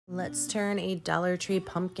Let's turn a Dollar Tree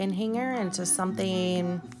pumpkin hanger into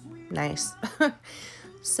something nice.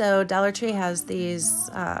 So Dollar Tree has these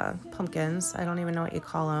pumpkins. I don't even know what you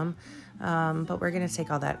call them. But we're going to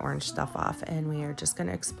take all that orange stuff off and we are just going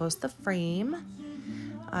to expose the frame.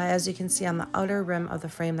 As you can see on the outer rim of the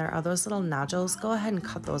frame, there are those little nodules. Go ahead and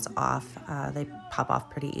cut those off. They pop off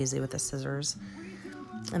pretty easy with the scissors.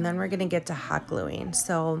 And then we're going to get to hot gluing.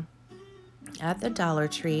 So at the Dollar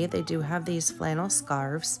Tree, they do have these flannel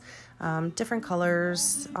scarves, different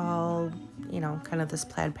colors, all, kind of this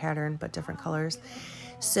plaid pattern, but different colors.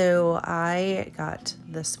 So I got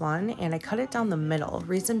this one and I cut it down the middle.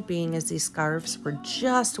 Reason being is these scarves were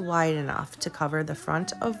just wide enough to cover the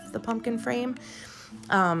front of the pumpkin frame,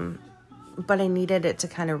 but I needed it to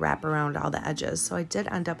kind of wrap around all the edges. So I did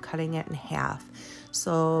end up cutting it in half.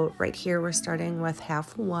 So right here, we're starting with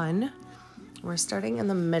half one. We're starting in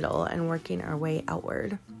the middle and working our way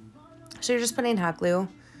outward. So you're just putting hot glue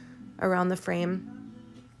around the frame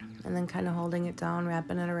and then kind of holding it down,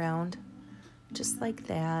 wrapping it around, just like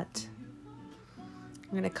that.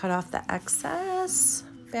 I'm gonna cut off the excess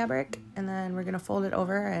fabric and then we're gonna fold it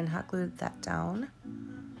over and hot glue that down.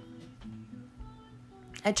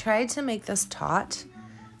 I tried to make this taut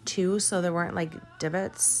too, so there weren't like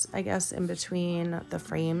divots, I guess, in between the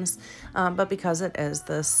frames, but because it is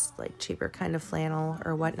this like cheaper kind of flannel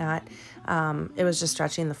or whatnot, it was just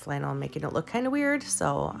stretching the flannel and making it look kind of weird.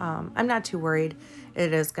 So I'm not too worried.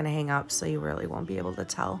 It is going to hang up, so you really won't be able to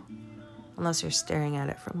tell unless you're staring at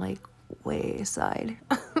it from like way side.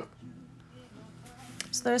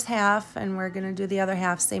 So there's half, and we're going to do the other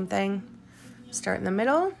half, same thing. Start in the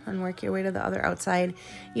middle and work your way to the other outside.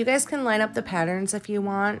 You guys can line up the patterns if you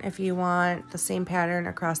want. If you want the same pattern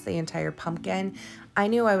across the entire pumpkin. I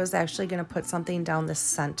knew I was actually going to put something down the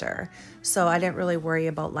center, so I didn't really worry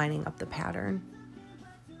about lining up the pattern.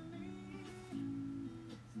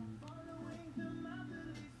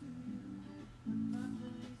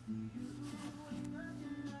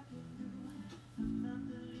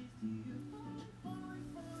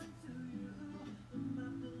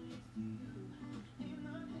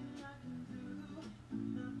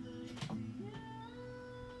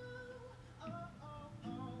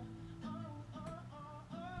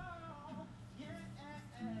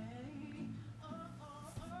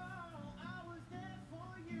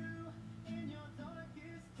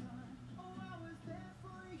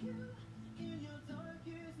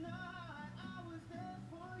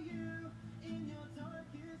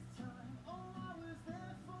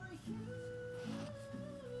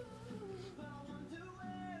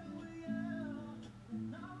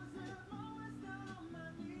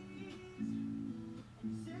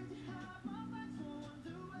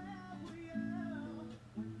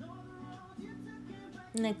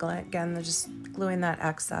 And again, they're just gluing that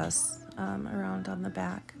excess around on the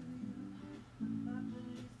back.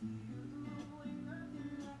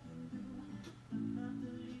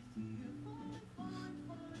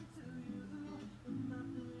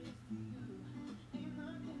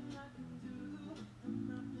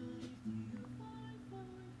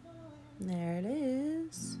 There it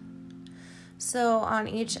is. So on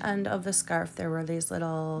each end of the scarf, there were these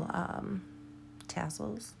little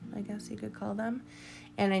tassels, I guess you could call them.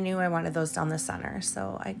 And I knew I wanted those down the center,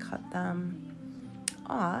 so I cut them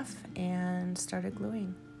off and started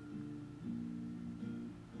gluing.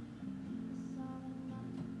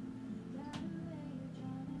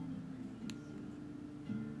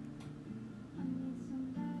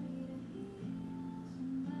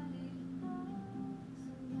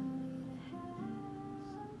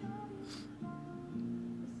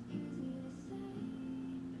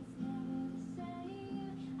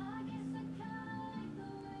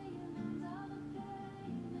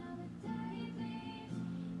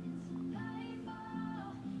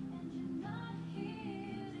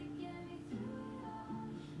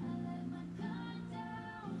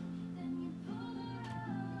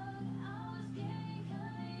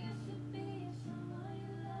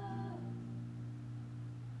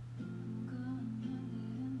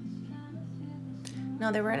 Now,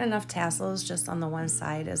 there weren't enough tassels just on the one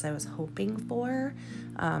side as I was hoping for,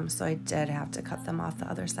 so I did have to cut them off the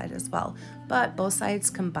other side as well. But both sides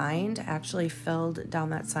combined actually filled down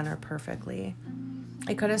that center perfectly.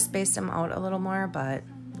 I could have spaced them out a little more, but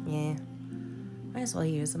yeah, might as well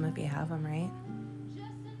use them if you have them, right?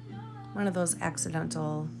 One of those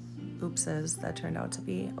accidental oopses that turned out to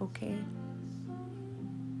be okay.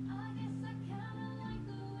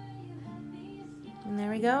 And there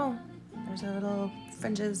we go. There's our little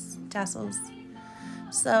fringes, tassels.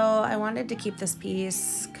 So I wanted to keep this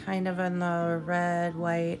piece kind of in the red,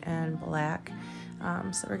 white, and black.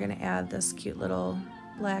 So we're gonna add this cute little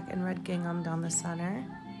black and red gingham down the center.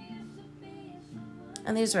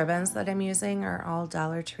 And these ribbons that I'm using are all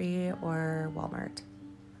Dollar Tree or Walmart.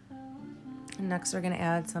 And next we're going to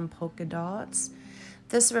add some polka dots.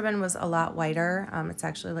 This ribbon was a lot wider. It's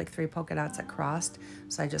actually like 3 polka dots that crossed.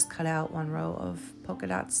 So I just cut out 1 row of polka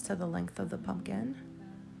dots to the length of the pumpkin.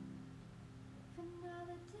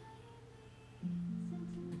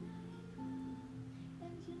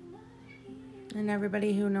 And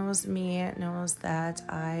everybody who knows me knows that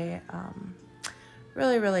I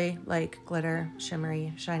really like glitter,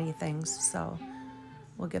 shimmery, shiny things. So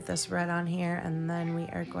we'll get this red on here, and then we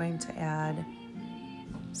are going to add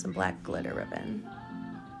some black glitter ribbon.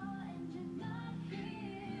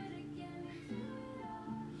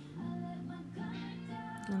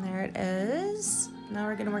 And there it is. Now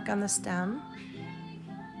we're going to work on the stem.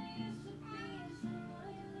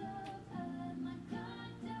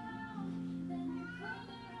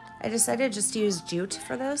 I decided just to use jute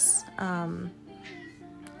for this.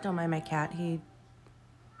 Don't mind my cat.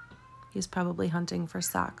 He's probably hunting for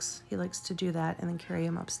socks. He likes to do that and then carry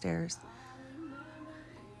him upstairs.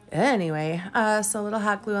 Anyway, so a little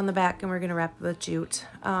hot glue on the back, and we're going to wrap it with jute.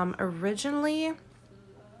 Originally,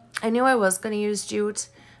 I knew I was going to use jute,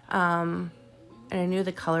 and I knew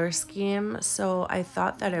the color scheme, so I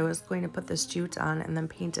thought that I was going to put this jute on and then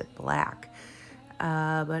paint it black.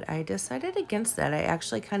 But I decided against that. I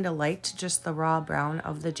actually kind of liked just the raw brown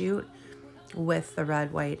of the jute with the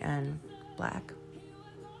red, white, and black.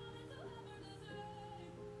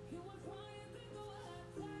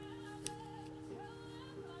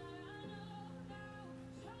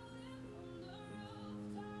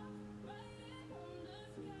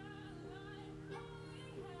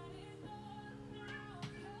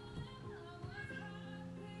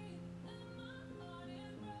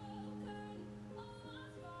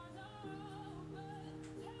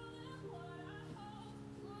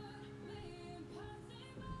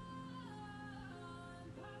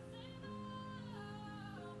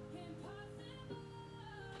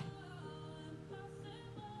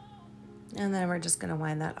 And then we're just going to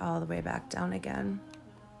wind that all the way back down again.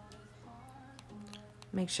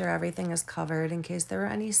 Make sure everything is covered in case there are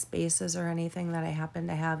any spaces or anything that I happen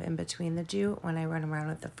to have in between the jute when I run around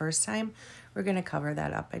it the first time. We're going to cover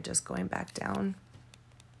that up by just going back down.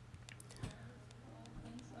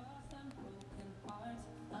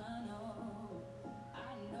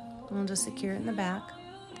 We'll just secure it in the back.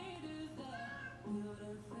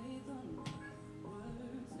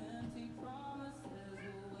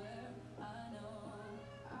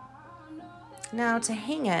 Now to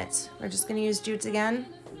hang it, we're just going to use jute again.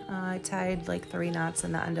 I tied like 3 knots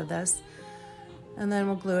in the end of this. And then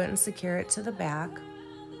we'll glue it and secure it to the back.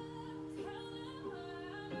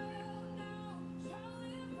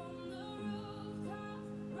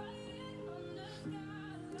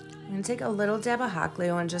 I'm going to take a little dab of hot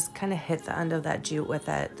glue and just kind of hit the end of that jute with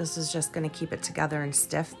it. This is just going to keep it together and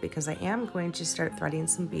stiff because I am going to start threading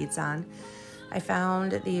some beads on. I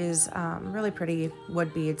found these really pretty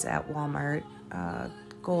wood beads at Walmart.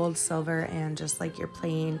 Gold, silver, and just like your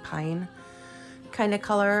plain pine kind of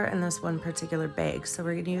color in this one particular bag. So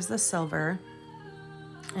we're going to use the silver.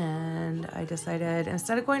 And I decided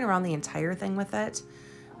instead of going around the entire thing with it,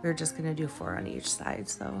 we're just going to do 4 on each side.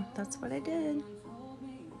 So that's what I did.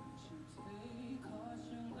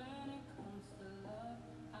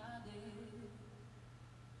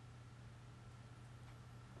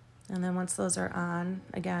 And then once those are on,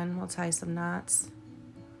 again, we'll tie some knots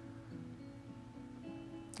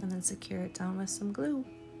and then secure it down with some glue.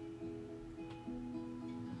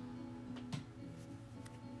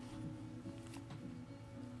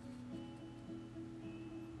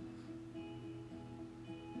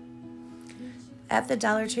 At the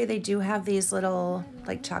Dollar Tree, they do have these little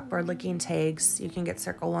like chalkboard looking tags. You can get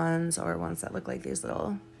circle ones or ones that look like these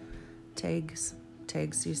little tags.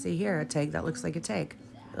 Tags you see here, a tag that looks like a tag.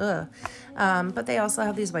 Ugh. But they also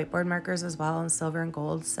have these whiteboard markers as well in silver and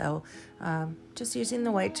gold. So just using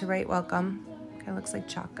the white to write welcome. Kind of looks like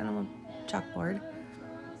chalk on a chalkboard.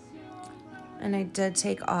 And I did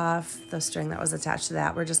take off the string that was attached to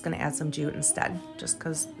that. We're just going to add some jute instead, just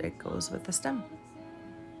because it goes with the stem.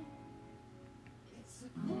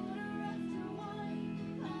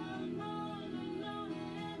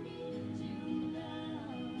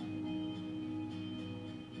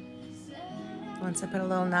 Once I put a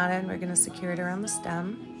little knot in, we're going to secure it around the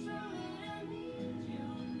stem.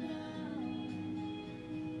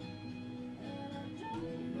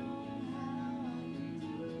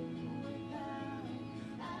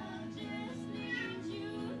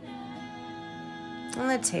 And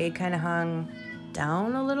the tag kind of hung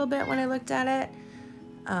down a little bit when I looked at it.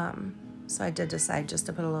 So I did decide just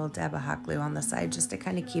to put a little dab of hot glue on the side just to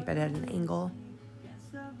kind of keep it at an angle.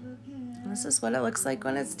 And this is what it looks like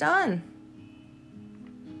when it's done.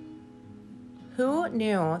 Who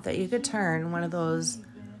knew that you could turn one of those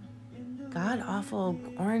god-awful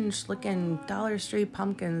orange-looking Dollar Tree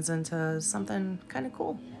pumpkins into something kind of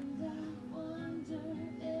cool?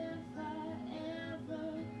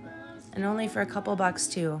 And only for a couple bucks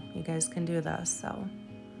too. You guys can do this, so.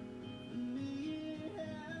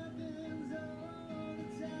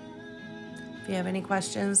 If you have any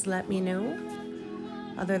questions, let me know.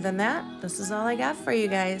 Other than that, this is all I got for you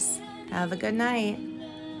guys. Have a good night.